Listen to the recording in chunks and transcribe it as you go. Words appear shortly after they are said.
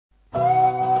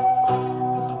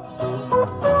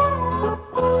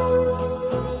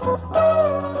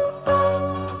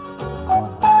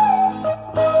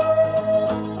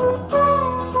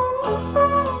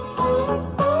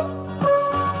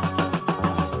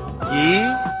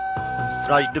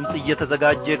ለምስራች ድምጽ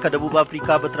እየተዘጋጀ ከደቡብ አፍሪካ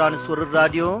በትራንስወርልድ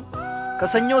ራዲዮ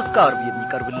ከሰኞ እስከ ዓርብ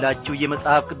የሚቀርብላችሁ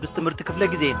የመጽሐፍ ቅዱስ ትምህርት ክፍለ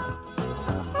ጊዜ ነው።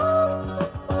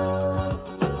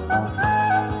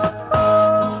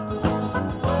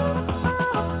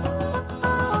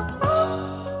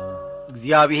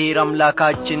 እግዚአብሔር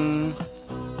አምላካችን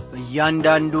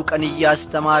በእያንዳንዱ ቀን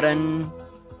እያስተማረን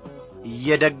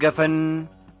እየደገፈን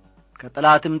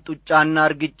ከጠላትም ጡጫና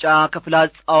እርግጫ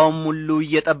ከፍላጻውም ሁሉ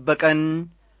እየጠበቀን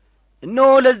እነሆ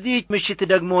ለዚህ ምሽት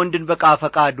ደግሞ እንድንበቃ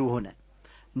ፈቃዱ ሆነ።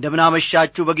 እንደምን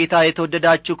አመሻችሁ በጌታ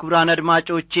የተወደዳችሁ ክቡራን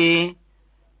አድማጮቼ።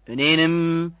 እኔንም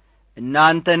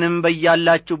እናንተንም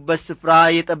በያላችሁበት ስፍራ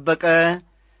የጠበቀ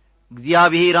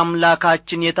እግዚአብሔር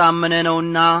አምላካችን የታመነ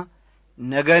ነውና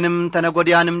ነገንም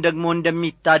ተነጎዲያንም ደግሞ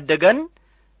እንደሚታደገን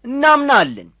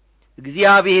እናምናለን።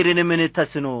 እግዚአብሔርን ምን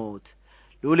ተስኖት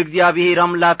ልዑል እግዚአብሔር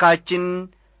አምላካችን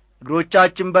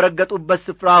እግሮቻችን በረገጡበት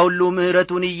ስፍራ ሁሉ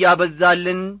ምሕረቱን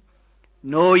እያበዛልን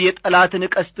ኖ የጠላትን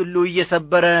ቀስት ሁሉ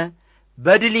እየሰበረ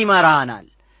በድል ይመራናል።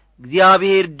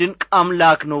 እግዚአብሔር ድንቅ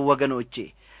አምላክ ነው ወገኖቼ።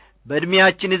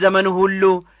 በዕድሜያችን ዘመን ሁሉ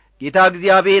ጌታ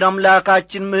እግዚአብሔር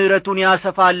አምላካችን ምሕረቱን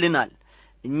ያሰፋልናል።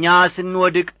 እኛ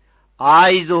ስንወድቅ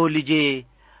አይዞህ ልጄ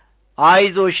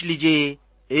አይዞሽ ልጄ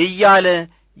እያለ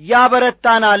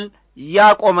ያበረታናል፣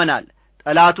 ያቆመናል።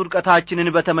 ጠላት ውድቀታችንን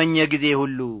በተመኘ ጊዜ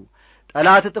ሁሉ፣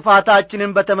 ጠላት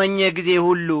ጥፋታችንን በተመኘ ጊዜ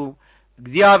ሁሉ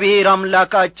እግዚአብሔር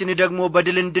አምላካችን ደግሞ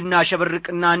በድል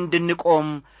እንድናሸብርቅና እንድንቆም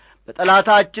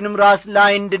በጠላታችንም ራስ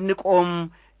ላይ እንድንቆም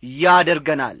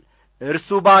ያደርገናል። እርሱ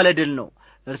ባለድል ነው።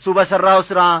 እርሱ በሠራው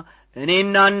ሥራ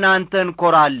እኔና እናንተ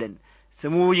እንኰራለን።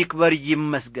 ስሙ ይክበር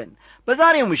ይመስገን።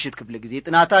 በዛሬው ምሽት ክፍለ ጊዜ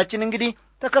ጥናታችን እንግዲህ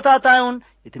ተከታታዩን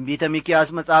የትንቢተ ሚክያስ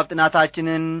መጽሐፍ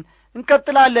ጥናታችንን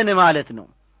እንቀጥላለን ማለት ነው።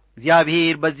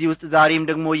 እግዚአብሔር በዚህ ውስጥ ዛሬም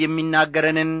ደግሞ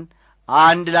የሚናገረንን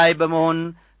አንድ ላይ በመሆን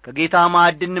ከጌታ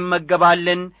ማዕድ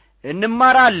እንመገባለን፣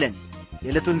 እንማራለን።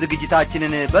 የዕለቱን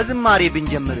ዝግጅታችንን በዝማሬ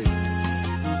ብንጀምር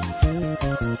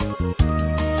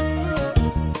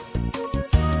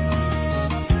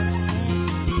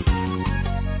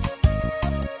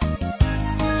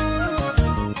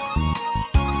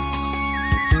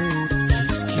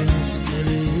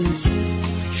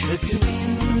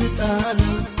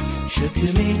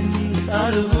ሸክሜን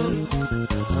ጣለው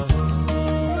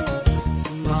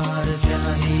ማረፊያ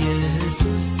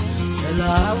ኢየሱስ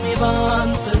ሰላሜ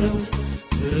ባንተ ነው፣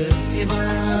 እረፍቴ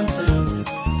ባንተ ነው።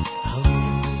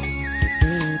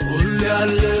 ሁሉ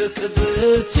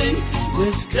ያለቀበትን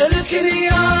መስቀልህን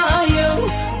ያየው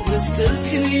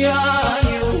መስቀልህን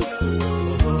ያየው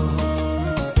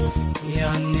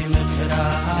ያኔ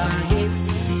መከራዬን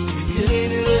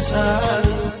ችግሬን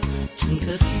ረሳለሁ፣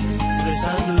 ጭንቀቴን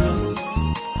ረሳለሁ።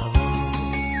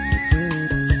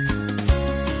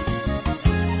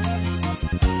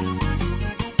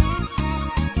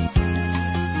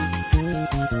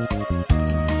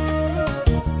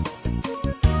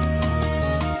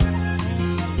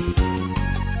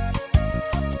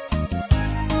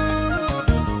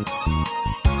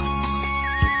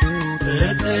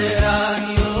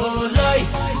 በቀራንዮ ላይ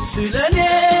ስለኔ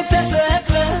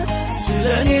ተሰቅለ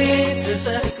ስለኔ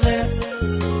ተሰቅለ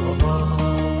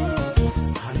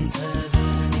አንተ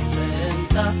በኔ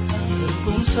ፈንታ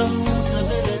እርጉም ሰው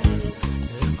ተብለ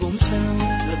እርጉም ሰው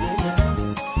ተብለ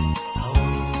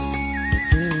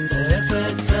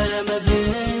ተፈጸመ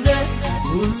ብለ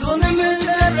ሁሉንም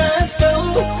ጨረስከው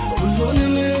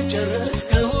ሁሉንም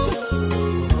ጨረስከው።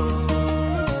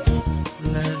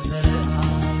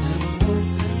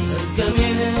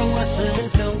 መርገሜን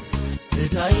ወሰድከው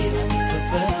ዕዳዬን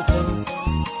ከፈልከው።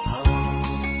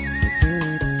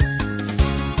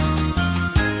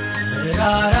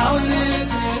 ተራራውን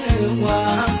ጽዋ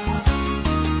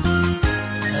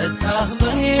ጠጣህ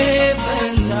በኔ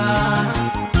ፈንታ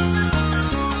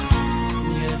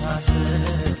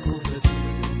የታሰርኩበት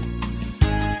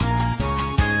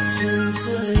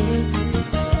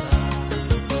ሰንሰለት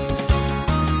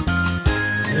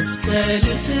መስቀል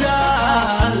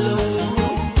ስላለው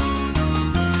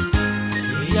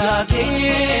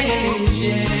ያቄሼ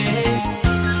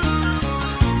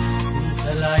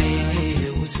ከላይ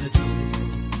ውሰድ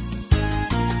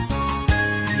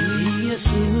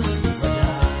ኢየሱስ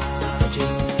ወዳጄ።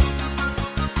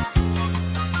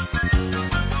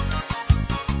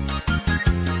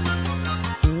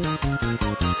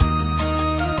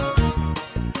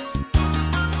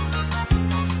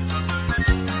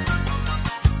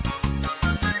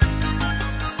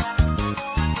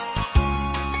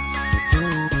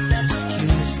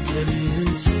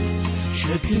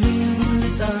 ሸክሜን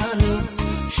ጣለው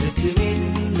ሸክሜን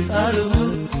ጣለው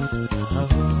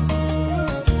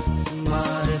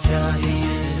ማረፊያ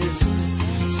ኢየሱስ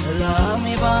ሰላሜ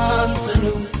ባንተ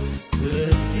ነው፣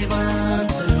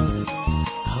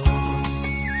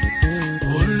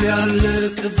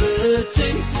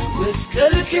 ብትይ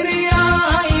መስቀልክን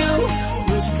ያየው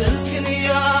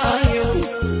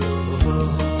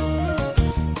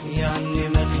ያኔ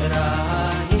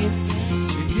መከራዬን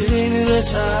ችግሬን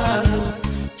ረሳለሁ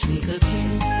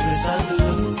ጭንቀቴን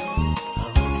ረሳለሁ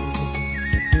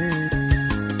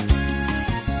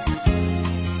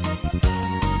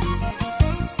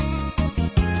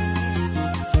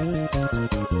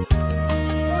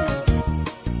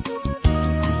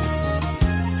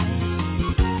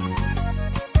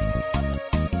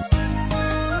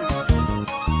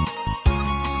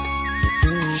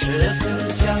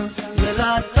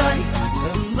ሲያንገላታኝ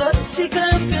ቀንበር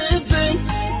ሲከብድብኝ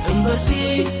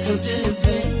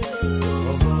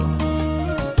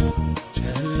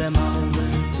ጨለማው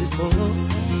መጥቶ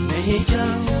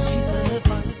መሄጃው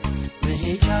ሲጠፋኝ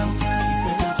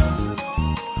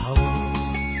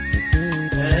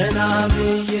ገና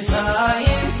ብዬ ሳይ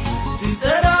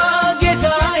ሲጠራ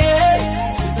ጌታዬ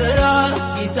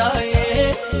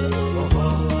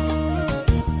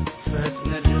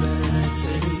ፈጥነ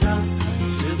ድረስና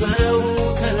ስበረው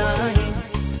ከላይ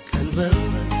ቀንበሩ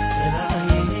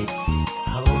ከላይ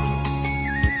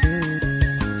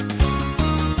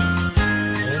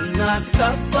እናት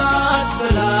ከአባት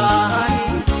በላይ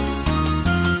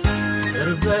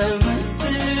ቅርብ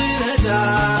የምትረዳ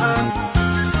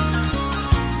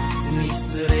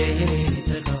ሚስጥሬን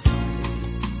ተካፋ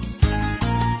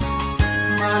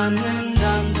ማን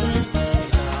እንዳንተ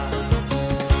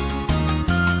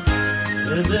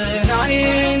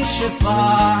በናዬን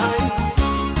ሽፋኝ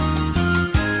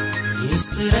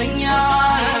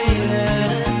ሚስጥረኛዬ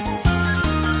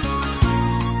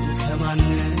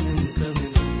ከማንም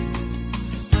ከምን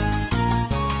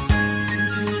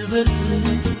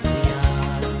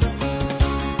ትበልጥኛል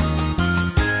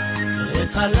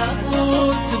ከታላቁ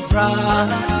ስፍራ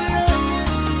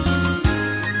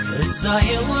ከዛ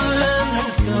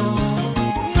የወረድከው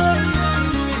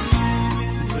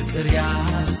ፍቅር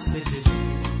ያስገድድ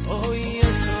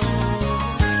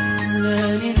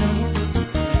ለኔ ነው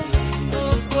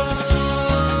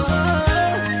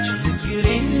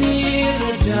ችግሬን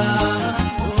የሚረዳ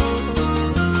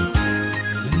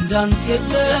እንዳንተ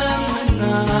የለምና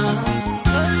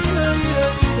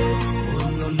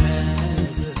ሁሉን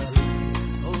ነገር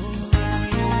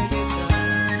የጌታ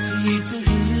ፊትህ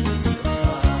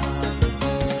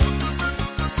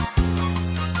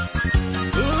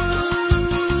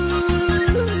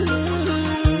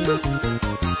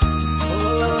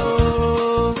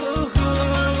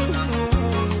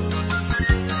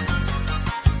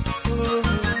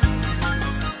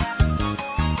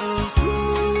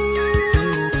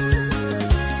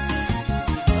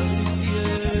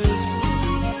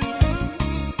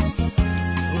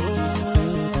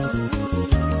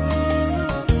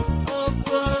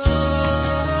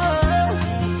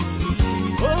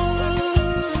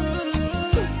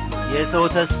የሰው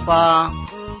ተስፋ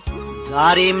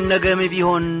ዛሬም ነገም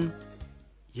ቢሆን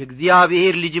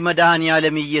የእግዚአብሔር ልጅ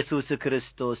መድኃኔዓለም ኢየሱስ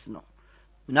ክርስቶስ ነው።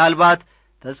 ምናልባት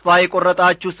ተስፋ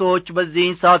የቆረጣችሁ ሰዎች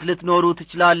በዚህን ሰዓት ልትኖሩ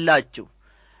ትችላላችሁ።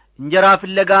 እንጀራ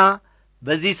ፍለጋ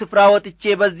በዚህ ስፍራ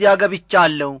ወጥቼ በዚያ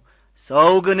ገብቻለሁ፣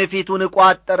 ሰው ግን ፊቱን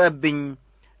ቋጠረብኝ፣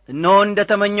 እነሆ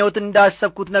እንደተመኘሁት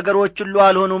እንዳሰብኩት ነገሮች ሁሉ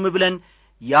አልሆኑም ብለን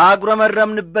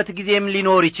ያጉረመረምንበት ጊዜም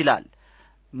ሊኖር ይችላል።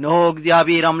 እነሆ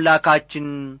እግዚአብሔር አምላካችን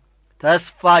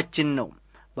ተስፋችን ነው።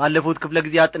 ባለፉት ክፍለ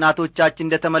ጊዜያት ጥናቶቻችን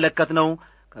እንደተመለከትነው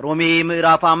ከሮሜ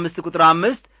ምዕራፍ 5 ቁጥር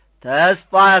 5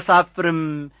 ተስፋ አያሳፍርም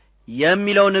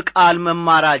የሚለውን ቃል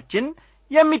መማራችን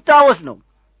የሚታወስ ነው።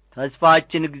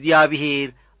 ተስፋችን እግዚአብሔር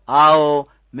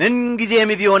ምን ጊዜም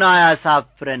ቢሆን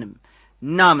አያሳፍረንም።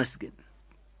 እናመስግን።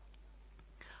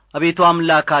 አቤቱ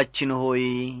አምላካችን ሆይ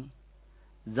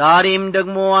ዛሬም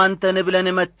ደግሞ አንተን ብለን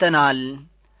መጥተናል።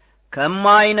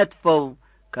 ከማይነጥፈው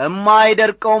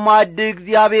ከማይደርቀው ማዕድ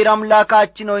እግዚአብሔር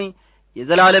አምላካችን ሆይ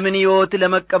የዘላለምን ሕይወት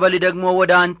ለመቀበል ደግሞ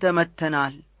ወደ አንተ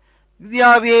መጥተናል።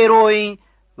 እግዚአብሔር ሆይ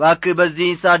እባክህ በዚህ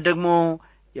ሰዓት ደግሞ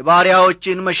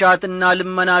የባሪያዎችን መሻትና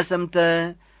ልመና ሰምተህ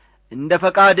እንደ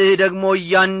ፈቃድህ ደግሞ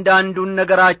እያንዳንዱን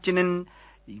ነገራችንን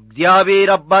እግዚአብሔር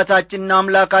አባታችንና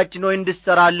አምላካችን ሆይ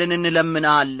እንድትሠራልን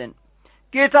እንለምናለን።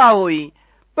 ጌታ ሆይ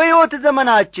በሕይወት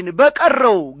ዘመናችን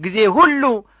በቀረው ጊዜ ሁሉ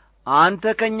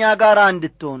አንተ ከእኛ ጋር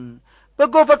እንድትሆን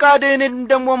በጎ ፈቃድህን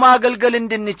ደግሞ ማገልገል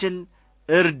እንድንችል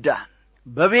እርዳን።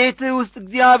 በቤትህ ውስጥ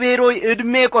እግዚአብሔር ሆይ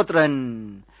ዕድሜ ቈጥረን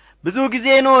ብዙ ጊዜ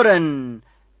ኖረን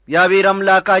እግዚአብሔር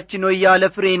አምላካችን ሆይ ያለ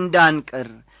ፍሬ እንዳንቀር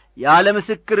ያለ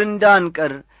ምስክር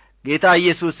እንዳንቀር ጌታ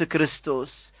ኢየሱስ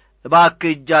ክርስቶስ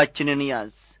እባክህ እጃችንን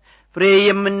ያዝ። ፍሬ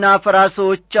የምናፈራ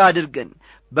ሰዎች አድርገን።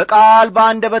 በቃል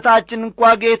በአንደበታችን እንኳ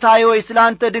ጌታ ሆይ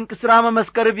ስላንተ ድንቅ ሥራ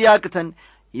መመስከር ቢያቅተን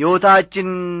ሕይወታችን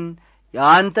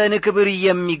ያንተን ክብር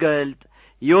የሚገልጥ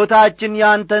ሕይወታችን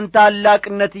ያንተን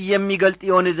ታላቅነት የሚገልጥ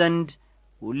ይሆን ዘንድ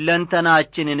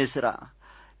ሁለንተናችንን ሥራ።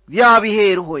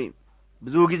 እግዚአብሔር ሆይ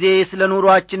ብዙ ጊዜ ስለ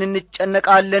ኑሮአችን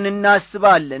እንጨነቃለን፣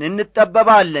 እናስባለን፣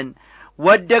 እንጠበባለን።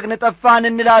 ወደቅን ጠፋን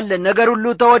እንላለን። ነገር ሁሉ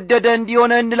ተወደደ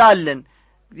እንዲሆነ እንላለን።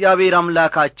 እግዚአብሔር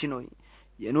አምላካችን ሆይ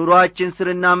የኑሮአችን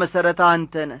ስርና መሠረት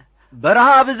አንተ ነህ።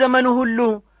 በረሃብ ዘመን ሁሉ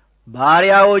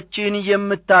ባሪያዎችን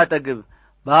የምታጠግብ፣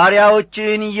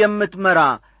 ባሪያዎችን የምትመራ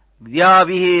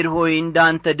እግዚአብሔር ሆይ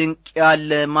እንዳንተ ድንቅ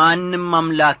ያለ ማንም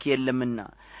አምላክ የለምና፣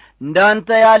 እንዳንተ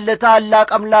ያለ ታላቅ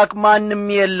አምላክ ማንም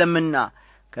የለምና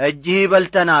ከእጅህ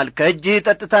በልተናል፣ ከእጅህ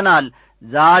ጠጥተናል።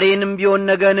 ዛሬንም ቢሆን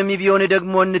ነገንም ቢሆን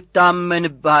ደግሞ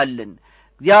እንታመንብሃለን።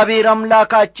 እግዚአብሔር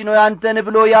አምላካችን ሆይ አንተን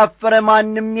ብሎ ያፈረ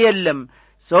ማንም የለም።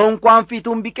 ሰው እንኳን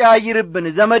ፊቱን ቢቀያይርብን፣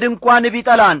 ዘመድ እንኳን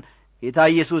ቢጠላን፣ ጌታ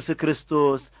ኢየሱስ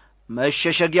ክርስቶስ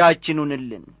መሸሸጊያችን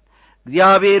ሁንልን።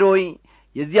 እግዚአብሔር ሆይ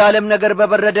የዚህ ዓለም ነገር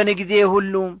በበረደን ጊዜ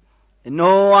ሁሉ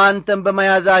እነሆ አንተን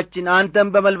በመያዛችን፣ አንተን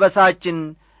በመልበሳችን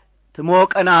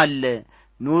ትሞቀናለህ።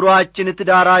 ኑሮአችን፣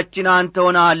 ትዳራችን አንተ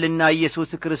ሆነሃልና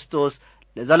ኢየሱስ ክርስቶስ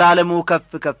ለዘላለሙ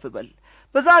ከፍ ከፍ በል።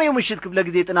 በዛሬው ምሽት ክፍለ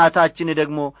ጊዜ ጥናታችን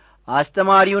ደግሞ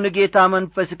አስተማሪውን ጌታ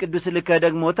መንፈስ ቅዱስ ልከህ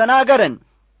ደግሞ ተናገረን።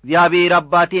 እግዚአብሔር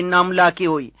አባቴና አምላኬ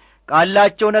ሆይ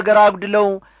ካላቸው ነገር አጉድለው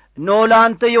እነሆ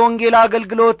ለአንተ የወንጌል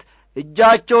አገልግሎት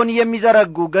እጃቸውን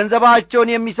የሚዘረጉ፣ ገንዘባቸውን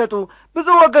የሚሰጡ ብዙ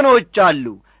ወገኖች አሉ።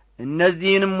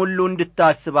 እነዚህንም ሁሉ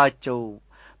እንድታስባቸው፣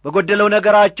 በጎደለው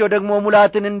ነገራቸው ደግሞ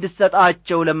ሙላትን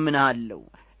እንድትሰጣቸው ለምንሃለሁ።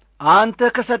 አንተ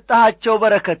ከሰጣቸው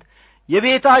በረከት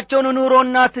የቤታቸውን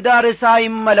ኑሮና ትዳር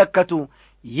ሳይመለከቱ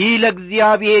ይህ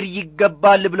ለእግዚአብሔር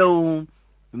ይገባል ብለው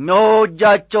እነሆ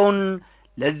እጃቸውን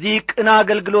ለዚህ ቅን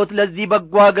አገልግሎት፣ ለዚህ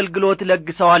በጎ አገልግሎት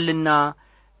ለግሰዋልና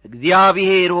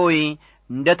እግዚአብሔር ሆይ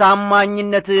እንደ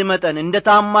ታማኝነትህ መጠን፣ እንደ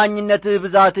ታማኝነትህ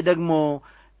ብዛት ደግሞ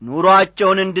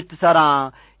ኑሮአቸውን እንድትሠራ፣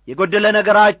 የጎደለ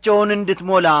ነገራቸውን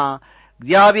እንድትሞላ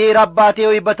እግዚአብሔር አባቴ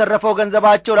ሆይ በተረፈው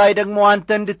ገንዘባቸው ላይ ደግሞ አንተ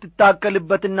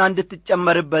እንድትታከልበትና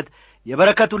እንድትጨመርበት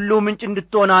የበረከት ሁሉ ምንጭ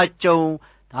እንድትሆናቸው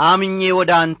ታምኜ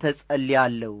ወደ አንተ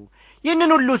ጸልያለሁ።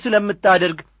 ይህንን ሁሉ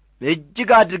ስለምታደርግ እጅግ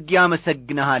አድርጌ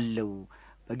አመሰግንሃለሁ።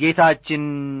 በጌታችን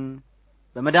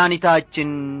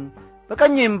በመድኃኒታችን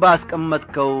በቀኝም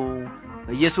ባስቀመጥከው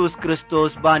በኢየሱስ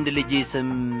ክርስቶስ በአንድ ልጅ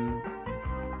ስም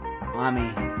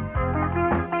አሜን።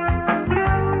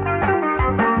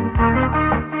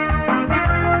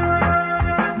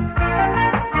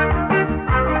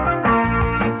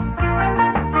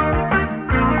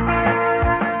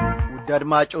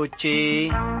 አድማጮቼ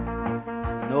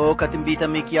ኖ ከትንቢተ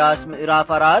ሚክያስ ምዕራፍ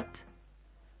 4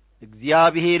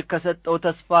 እግዚአብሔር ከሰጠው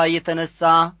ተስፋ የተነሳ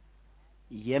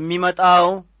የሚመጣው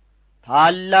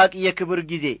ታላቅ የክብር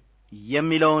ጊዜ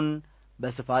የሚለውን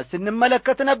በስፋት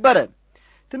ስንመለከት ነበር።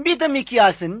 ትንቢተ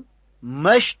ሚክያስን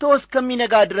መሽቶ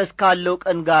እስከሚነጋ ድረስ ካለው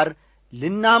ቀን ጋር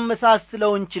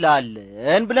ልናመሳስለው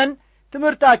እንችላለን ብለን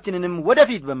ትምህርታችንንም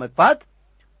ወደፊት በመግፋት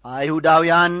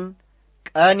አይሁዳውያን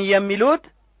ቀን የሚሉት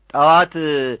ጠዋት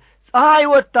ፀሐይ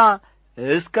ወጥታ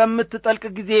እስከምትጠልቅ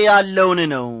ጊዜ ያለውን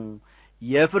ነው።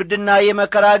 የፍርድና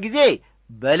የመከራ ጊዜ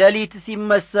በሌሊት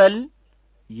ሲመሰል፣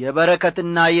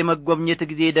 የበረከትና የመጎብኘት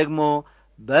ጊዜ ደግሞ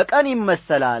በቀን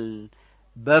ይመሰላል።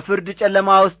 በፍርድ ጨለማ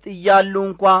ውስጥ እያሉ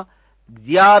እንኳ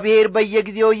እግዚአብሔር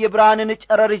በየጊዜው የብርሃንን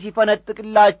ጨረር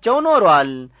ሲፈነጥቅላቸው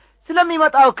ኖሯል።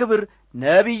 ስለሚመጣው ክብር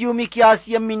ነቢዩ ሚክያስ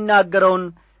የሚናገረውን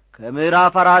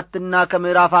ከምዕራፍ 4ና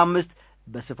ከምዕራፍ 5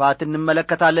 በስፋት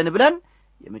እንመለከታለን ብለን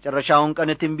የመጨረሻውን ቀን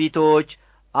ትንቢቶች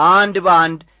አንድ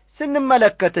በአንድ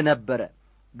ስንመለከት ነበር።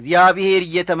 እግዚአብሔር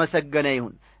እየተመሰገነ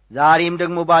ይሁን። ዛሬም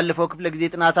ደግሞ ባለፈው ክፍለ ጊዜ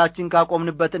ጥናታችን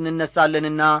ካቆምንበት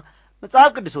እንነሳለንና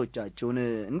መጽሐፍ ቅዱሶቻችሁን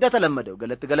እንደተለመደው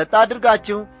ገለጥ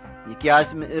አድርጋችሁ ሚክያስ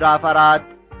ምዕራፍ 4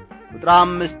 ቁጥር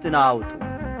 5 አውጡ።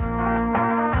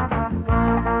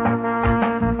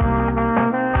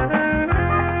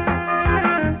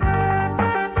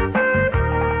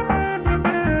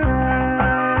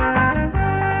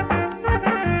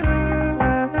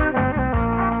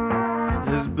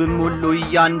 ሁሉ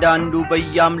እያንዳንዱ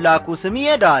በየአምላኩ ስም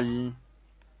ይሄዳል፣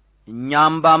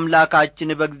 እኛም በአምላካችን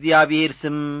በእግዚአብሔር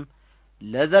ስም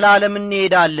ለዘላለም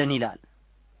እንሄዳለን ይላል።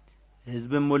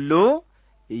 ሕዝብም ሁሉ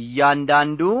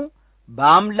እያንዳንዱ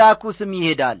በአምላኩ ስም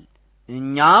ይሄዳል፣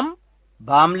 እኛም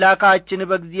በአምላካችን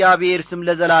በእግዚአብሔር ስም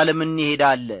ለዘላለም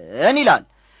እንሄዳለን ይላል።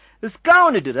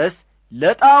 እስካሁን ድረስ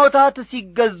ለጣዖታት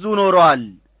ሲገዙ ኖረዋል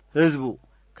ሕዝቡ።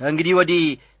 ከእንግዲህ ወዲህ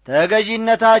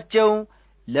ተገዢነታቸው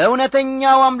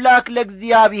ለእውነተኛው አምላክ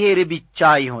ለእግዚአብሔር ብቻ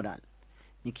ይሆናል።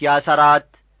 ሚክያስ 4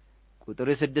 ቁጥር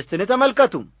 6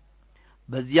 ተመልከቱ።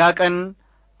 በዚያ ቀን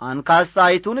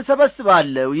አንካሳይቱን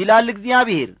እሰበስባለሁ ይላል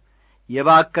እግዚአብሔር፣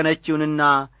 የባከነችውንና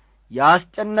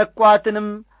ያስጨነቅኳትንም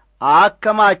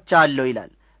አከማቻለሁ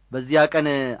ይላል። በዚያ ቀን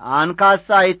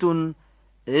አንካሳይቱን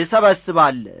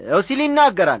እሰበስባለሁ ሲል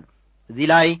ይናገራል። እዚህ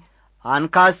ላይ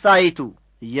አንካሳይቱ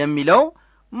የሚለው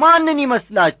ማንን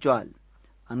ይመስላችኋል?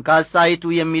 አንካሳይቱ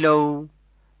የሚለው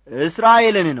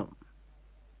እስራኤልን ነው።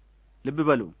 ልብ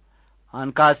በሉ፣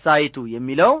 አንካሳይቱ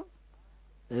የሚለው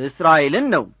እስራኤልን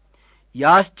ነው።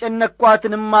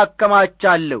 ያስጨነቅኳትንም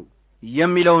አከማቻለሁ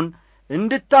የሚለውን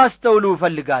እንድታስተውሉ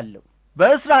እፈልጋለሁ።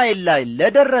 በእስራኤል ላይ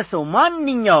ለደረሰው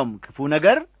ማንኛውም ክፉ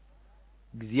ነገር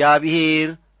እግዚአብሔር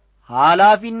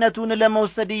ኃላፊነቱን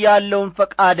ለመውሰድ ያለውን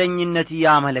ፈቃደኝነት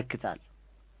ያመለክታል።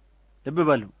 ልብ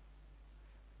በሉ፣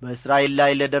 በእስራኤል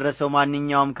ላይ ለደረሰው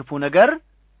ማንኛውም ክፉ ነገር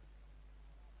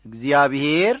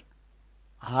እግዚአብሔር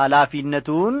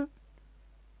ኃላፊነቱን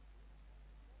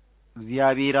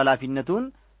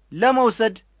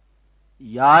ለመውሰድ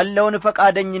ያለውን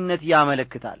ፈቃደኝነት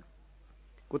ያመለክታል።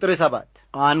 ቁጥር 7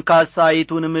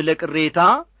 አንካሳይቱንም ለቅሬታ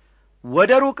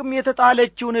ወደ ሩቅም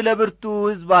የተጣለችውን ለብርቱ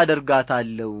ሕዝብ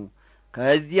አደርጋታለሁ፣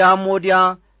 ከዚያም ወዲያ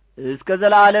እስከ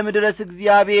ዘላለም ድረስ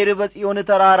እግዚአብሔር በጽዮን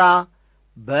ተራራ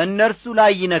በእነርሱ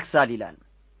ላይ ይነግሣል ይላል።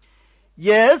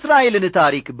 የእስራኤልን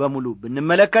ታሪክ በሙሉ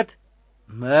ብንመለከት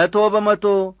 100%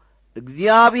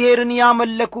 እግዚአብሔርን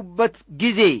ያመለኩበት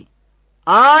ጊዜ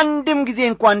አንድም ጊዜ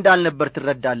እንኳን እንዳልነበር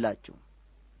ትረዳላችሁ።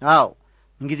 አዎ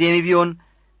እንግዲህ ቢሆን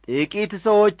ጥቂት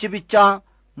ሰዎች ብቻ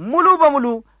ሙሉ በሙሉ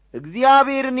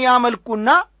እግዚአብሔርን ያመልኩና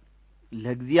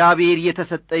ለእግዚአብሔር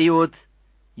የተሰጠ ሕይወት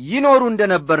ይኖሩ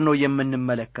እንደነበር ነው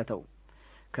የምንመለከተው።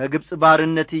 ከግብጽ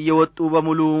ባርነት እየወጡ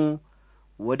በሙሉ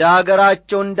ወደ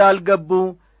አገራቸው እንዳልገቡ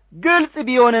ግልጽ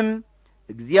ቢሆንም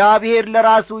እግዚአብሔር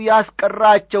ለራሱ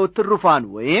ያስቀራቸው ትሩፋን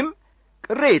ወይም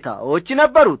ቅሬታዎች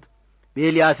ነበሩት።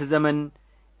 በኤልያስ ዘመን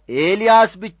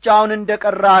ኤልያስ ብቻውን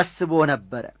እንደቀረ አስቦ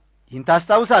ነበር። ይህን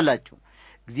ታስታውሳላችሁ።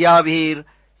 እግዚአብሔር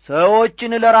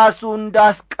ሰዎችን ለራሱ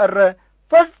እንዳስቀረ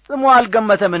ፈጽሞ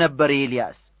አልገመተም ነበር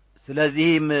ኤልያስ።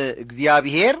 ስለዚህም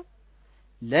እግዚአብሔር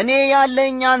ለኔ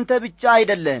ያለኝ አንተ ብቻ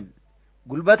አይደለም፣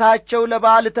 ጉልበታቸው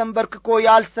ለባል ተንበርክኮ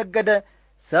ያልሰገደ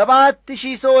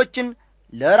 7000 ሰዎችን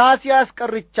ለራሴ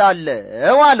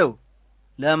ያስቀርቻለሁ አለው።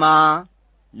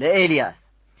 ለኤልያስ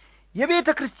የቤተ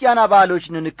ክርስቲያን አባሎች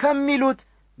ነን ከሚሉት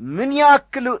ምን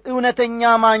ያክል እውነተኛ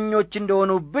ማኞች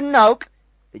እንደሆኑ ብናውቅ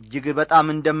እጅግ በጣም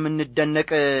እንደምንደነቅ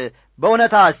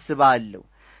በእውነት አስባለሁ።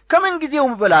 ከምን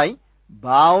ጊዜውም በላይ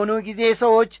በአሁኑ ጊዜ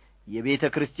ሰዎች የቤተ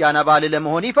ክርስቲያን አባል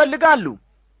ለመሆን ይፈልጋሉ።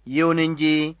 ይሁን እንጂ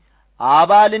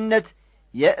አባልነት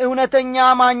የእውነተኛ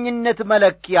ማኝነት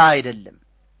መለኪያ አይደለም።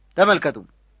 ተመልከቱ፣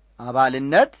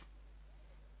 አባልነት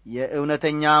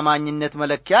የእውነተኛ ማኝነት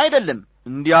መለኪያ አይደለም።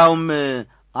 እንዲያውም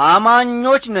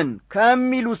አማኞች ነን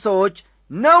ከሚሉ ሰዎች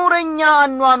ነውረኛ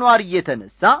አኗኗር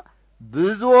የተነሳ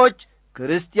ብዙዎች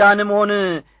ክርስቲያን መሆን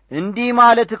እንዲህ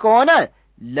ማለት ከሆነ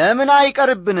ለምን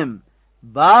አይቀርብንም፣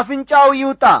 በአፍንጫው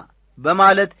ይውጣ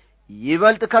በማለት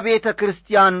ይበልጥ ከቤተ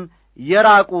ክርስቲያን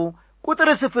የራቁ ቁጥር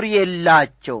ስፍር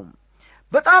የላቸውም።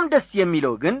 በጣም ደስ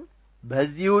የሚለው ግን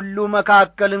በዚህ ሁሉ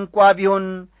መካከል እንኳ ቢሆን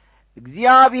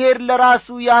እግዚአብሔር ለራሱ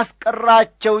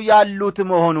ያስቀራቸው ያሉት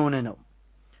መሆኑን ነው።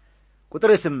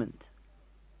 ቁጥር 8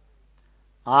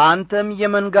 አንተም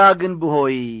የመንጋ ግንብ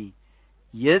ሆይ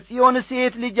የጽዮን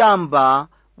ሴት ልጅ አምባ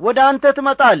ወደ አንተ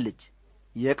ትመጣለች፣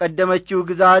 የቀደመችው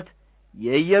ግዛት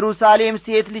የኢየሩሳሌም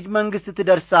ሴት ልጅ መንግሥት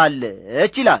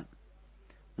ትደርሳለች ይላል።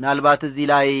 ምናልባት እዚህ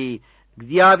ላይ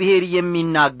እግዚአብሔር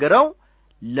የሚናገረው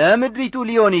ለምድሪቱ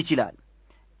ሊሆን ይችላል።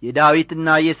 የዳዊትና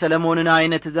የሰለሞንን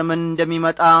አይነት ዘመን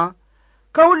እንደሚመጣ፣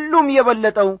 ከሁሉም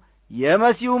የበለጠው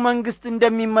የመሲሁ መንግሥት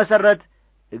እንደሚመሰረት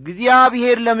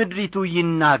እግዚአብሔር ለምድሪቱ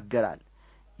ይናገራል።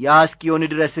 ያስኪዮን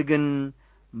ድረስ ግን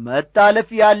መታለፍ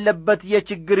ያለበት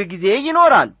የችግር ጊዜ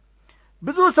ይኖራል።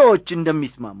 ብዙ ሰዎች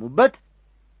እንደሚስማሙበት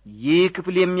ይህ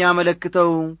ክፍል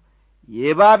የሚያመለክተው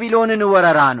የባቢሎንን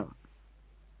ወረራ ነው።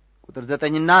 ቁጥር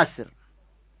 9ና 10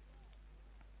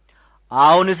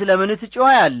 አሁን ስለምን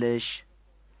ትጮኻያለሽ?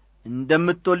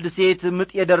 እንደምትወልድ ሴት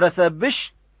ምጥ የደረሰብሽ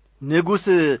ንጉሥ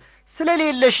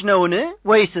ስለሌለሽ ነውን?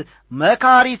 ወይስ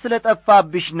መካሪ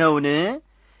ስለጠፋብሽ ነውን?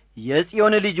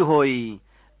 የጽዮን ልጅ ሆይ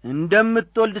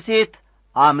እንደምትወልድ ሴት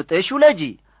አምጠሽ ውለጂ።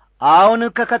 አሁን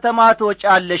ከከተማ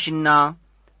ትወጫለሽና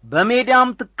በሜዳም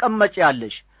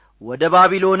ትቀመጫለሽ፣ ወደ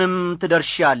ባቢሎንም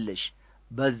ትደርሻለሽ፣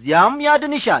 በዚያም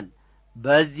ያድንሻል።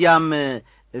 በዚያም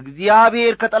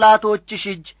እግዚአብሔር ከጠላቶችሽ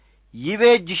እጅ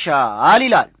ይቤጅሻል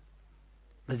ይላል።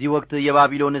 በዚህ ወቅት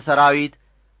የባቢሎን ሰራዊት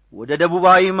ወደ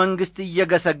ደቡባዊ መንግሥት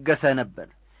እየገሰገሰ ነበር።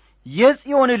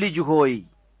 የጽዮን ልጅ ሆይ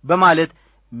በማለት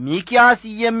ሚክያስ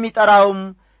የሚጠራውም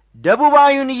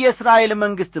ደቡባዊውን የእስራኤል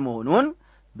መንግሥት መሆኑን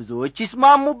ብዙዎች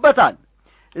ይስማሙበታል።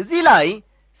 እዚህ ላይ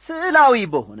ስዕላዊ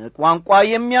በሆነ ቋንቋ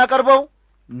የሚያቀርበው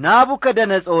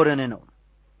ናቡከደነጾርን ነው።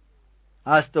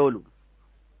 አስተውሉ።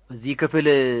 በዚህ ክፍል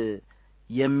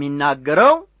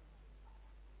የሚናገረው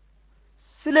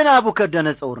ስለ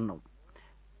ናቡከደነጾር ነው።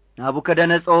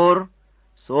 ናቡከደነጾር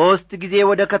 3 ጊዜ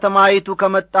ወደ ከተማይቱ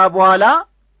ከመጣ በኋላ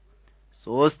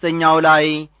ሶስተኛው ላይ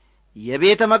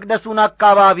የቤተ መቅደሱን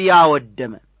አካባቢ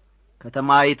አወደመ፣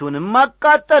 ከተማይቱንም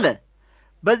አቃጠለ።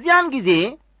 በዚያን ጊዜ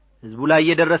ሕዝቡ ላይ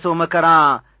የደረሰው መከራ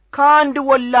ከአንድ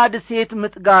ወላድ ሴት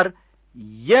ምጥ ጋር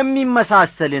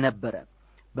የሚመሳሰል ነበር።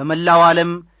 በመላው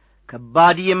ዓለም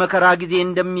ከባድ የመከራ ጊዜ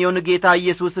እንደሚሆን ጌታ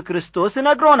ኢየሱስ ክርስቶስ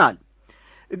ነግሮናል።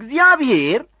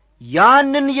 እግዚአብሔር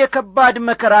ያንን የከባድ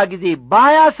መከራ ጊዜ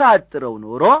ባያሳጥረው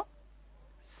ኖሮ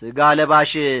ሥጋ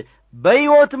ለባሽ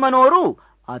በሕይወት መኖሩ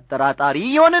አጠራጣሪ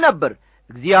ይሆን ነበር።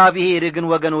 እግዚአብሔር ግን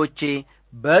ወገኖቼ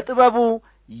በጥበቡ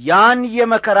ያን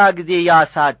የመከራ ጊዜ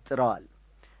ያሳጥረዋል።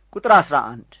 ቁጥር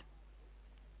 11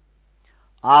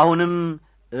 አሁንም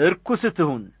እርኩስ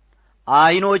ትሁን፣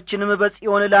 ዓይኖችንም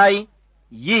በጽዮን ላይ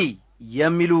ይይ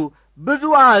የሚሉ ብዙ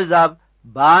አሕዛብ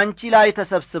በአንቺ ላይ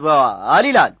ተሰብስበዋል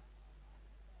ይላል።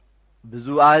 ብዙ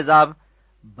አሕዛብ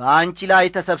በአንቺ ላይ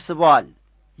ተሰብስበዋል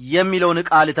የሚለውን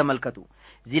ቃል ተመልከቱ።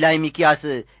 እዚህ ላይ ሚክያስ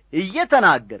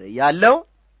እየተናገረ ያለው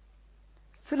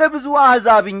ስለ ብዙ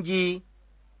አሕዛብ እንጂ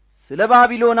ስለ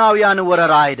ባቢሎናውያን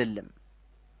ወረራ አይደለም።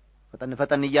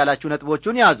 ፈጠን እያላችሁ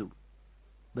ነጥቦቹን ያዙ።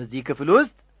 በዚህ ክፍል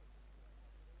ውስጥ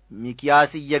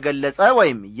ሚክያስ እየገለጸ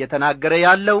ወይም እየተናገረ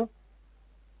ያለው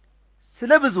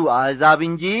ስለ ብዙ አሕዛብ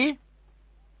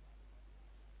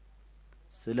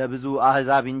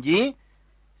እንጂ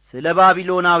ስለ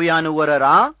ባቢሎናውያን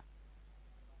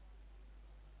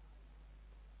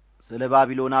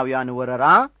ወረራ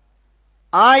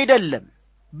አይደለም።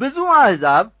 ብዙ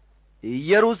አሕዛብ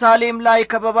ኢየሩሳሌም ላይ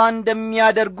ከበባ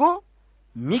እንደሚያደርጉ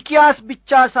ሚክያስ ብቻ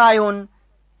ሳይሆን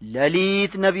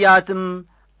ሌሊት ነቢያትም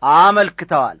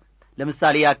አመልክተዋል።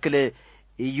 ለምሳሌ ያክል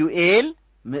ኢዩኤል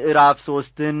ምዕራፍ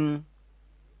 3ን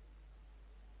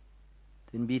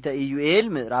ትንቢተ ኢዩኤል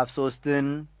ምዕራፍ 3ን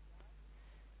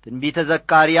ትንቢተ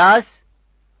ዘካርያስ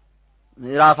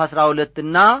ምዕራፍ 12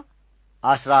 እና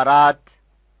 14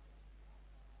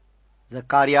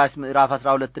 ዘካርያስ ምዕራፍ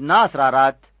 12 እና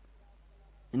 14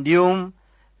 እንዲሁም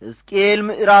ሕዝቅኤል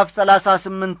ምዕራፍ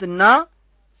 38 እና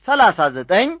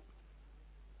 39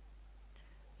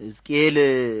 ሕዝቅኤል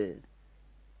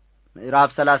ምዕራፍ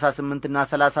 38 እና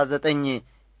 39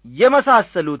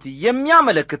 የመሳሰሉት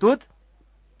የሚያመለክቱት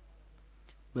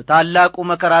በታላቁ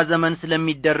መከራ ዘመን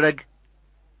ስለሚደረግ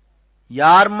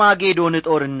የአርማጌዶን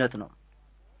ጦርነት ነው።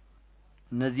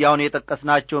 እነዚያውን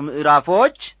የጠቀስናቸው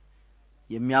ምዕራፎች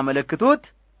የሚያመለክቱት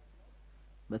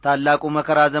በታላቁ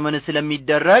መከራ ዘመን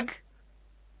ስለሚደረግ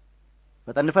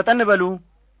ፈጠን በሉ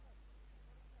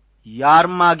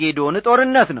የአርማጌዶን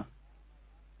ጦርነት ነው።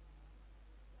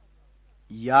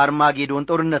 የአርማጌዶን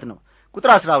ጦርነት ነው።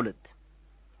 ቁጥር 12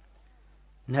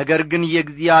 ነገር ግን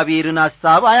የእግዚአብሔርን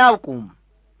ሐሳብ አያውቁም፣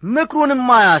 ምክሩንም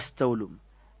አያስተውሉም፣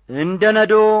 እንደ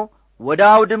ነዶ ወደ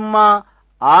አውድማ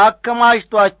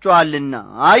አከማችቷቸዋልና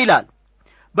ይላል።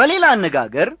 በሌላ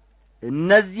አነጋገር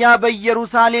እነዚያ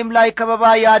በኢየሩሳሌም ላይ ከበባ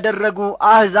ያደረጉ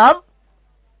አሕዛብ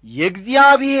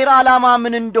የእግዚአብሔር ዓላማ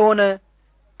ምን እንደሆነ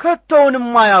ከቶውንም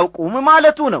አያውቁም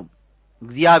ማለቱ ነው።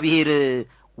 እግዚአብሔር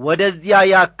ወደዚያ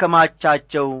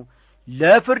ያከማቻቸው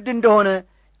ለፍርድ እንደሆነ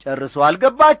ጨርሶ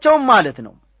አልገባቸውም ማለት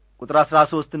ነው። ቁጥር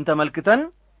 13ን ተመልክተን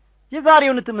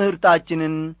የዛሬውን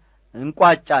ትምህርታችንን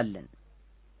እንቋጫለን።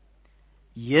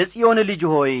 የጽዮን ልጅ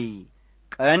ሆይ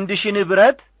ቀንድሽን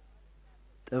ብረት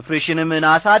ጥፍርሽንም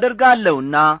ናስ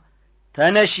አደርጋለሁና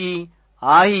ተነሺ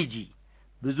አሂጂ፣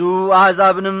 ብዙ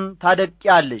አሕዛብንም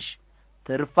ታደቂያለሽ፣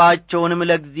 ትርፋቸውንም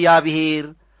ለእግዚአብሔር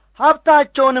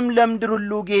ሀብታቸውንም ለምድር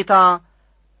ሁሉ ጌታ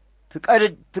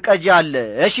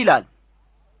ትቀጃለሽ ይላል።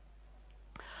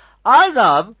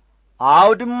 አሕዛብ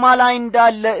አውድማ ላይ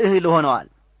እንዳለ እህል ሆነዋል።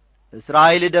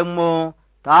 እስራኤል ደግሞ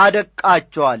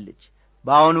ታደቃቸዋለች።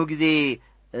 በአሁኑ ጊዜ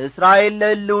እስራኤል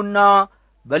ለሕልውና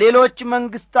በሌሎች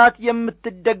መንግስታት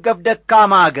የምትደገፍ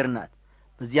ደካማ አገር ናት።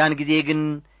 በዚያን ጊዜ ግን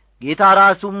ጌታ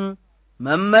ራሱም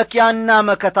መመኪያና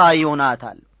መከታ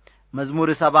ይሆናታል። መዝሙር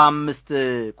 75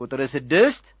 ቁጥር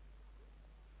 6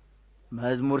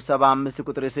 መዝሙር 75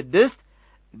 ቁጥር 6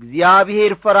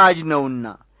 እግዚአብሔር ፈራጅ ነውና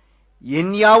ይህን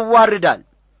ያዋርዳል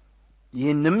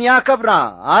ይህንም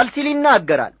ያከብራል ሲል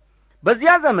ይናገራል።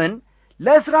 በዚያ ዘመን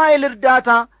ለእስራኤል እርዳታ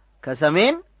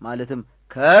ከሰሜን ማለትም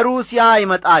ከሩሲያ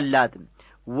ይመጣላትም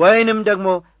ወይንም ደግሞ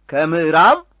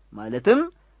ከምዕራብ ማለትም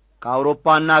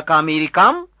ከአውሮፓና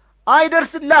ከአሜሪካም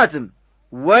አይደርስላትም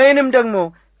ወይንም ደግሞ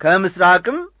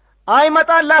ከምስራቅም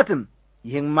አይመጣላትም።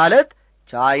 ይህም ማለት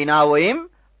ቻይና ወይም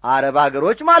አረብ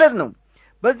አገሮች ማለት ነው።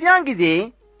 በዚያን ጊዜ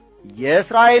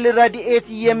የእስራኤል ረድኤት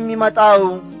የሚመጣው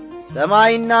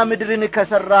ሰማይና ምድርን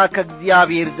ከሠራ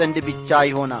ከእግዚአብሔር ዘንድ ብቻ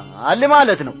ይሆናል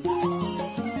ማለት ነው።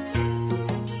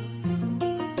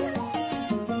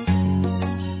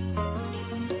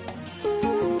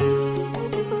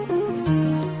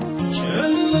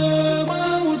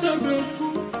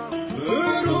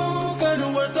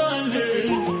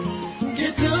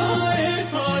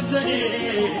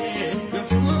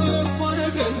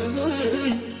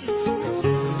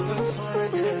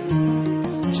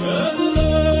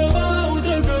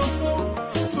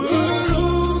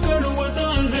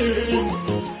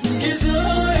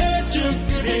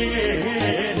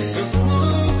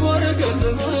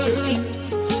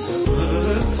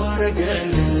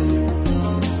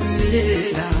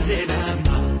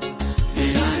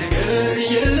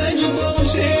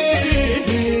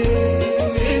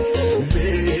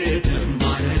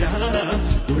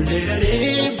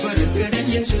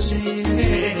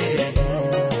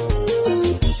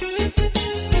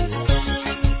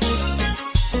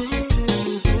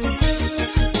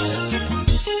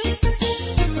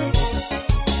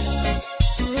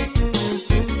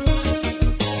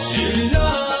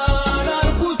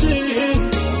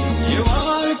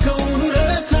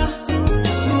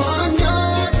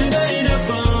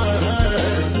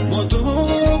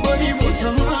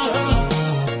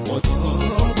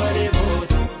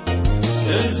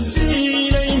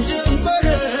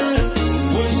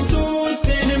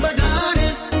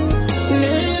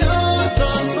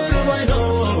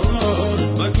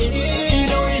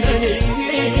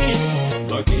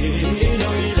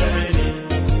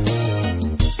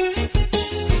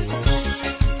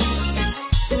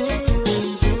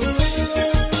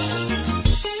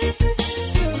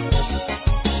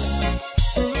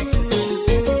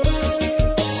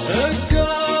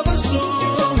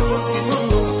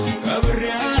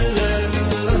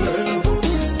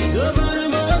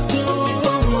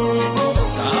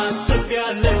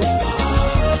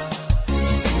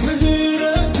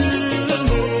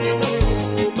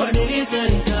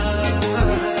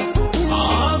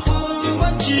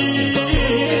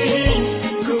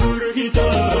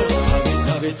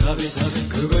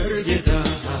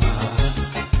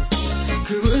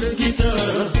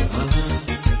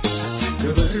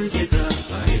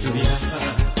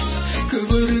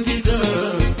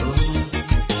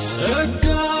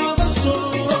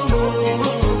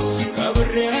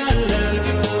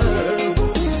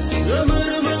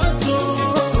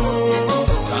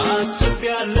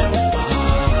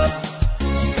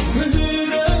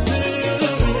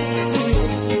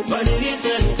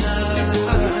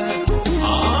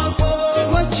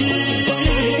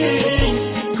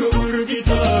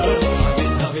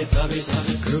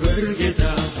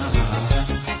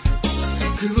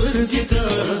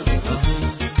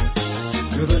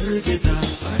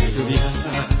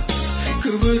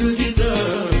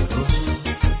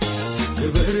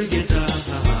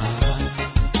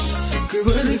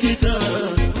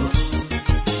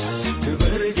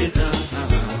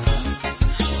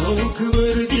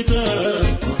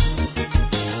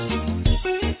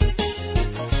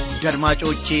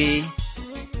 አድማጮቼ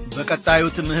በቀጣዩ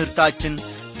ትምህርታችን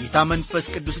ጌታ መንፈስ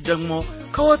ቅዱስ ደግሞ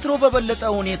ከወትሮ በበለጠ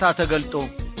ሁኔታ ተገልጦ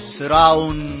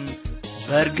ሥራውን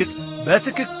በእርግጥ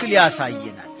በትክክል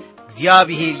ያሳየናል።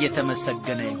 እግዚአብሔር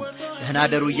የተመሰገነ ይሁን። ደህና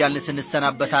ደሩ እያልን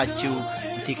ስንሰናበታችሁ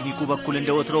በቴክኒኩ በኩል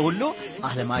እንደወትሮ ሁሉ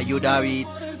አለማየሁ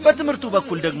ዳዊት፣ በትምህርቱ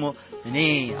በኩል ደግሞ እኔ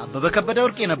አበበ ከበደ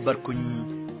ወርቄ ነበርኩኝ።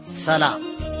 ሰላም።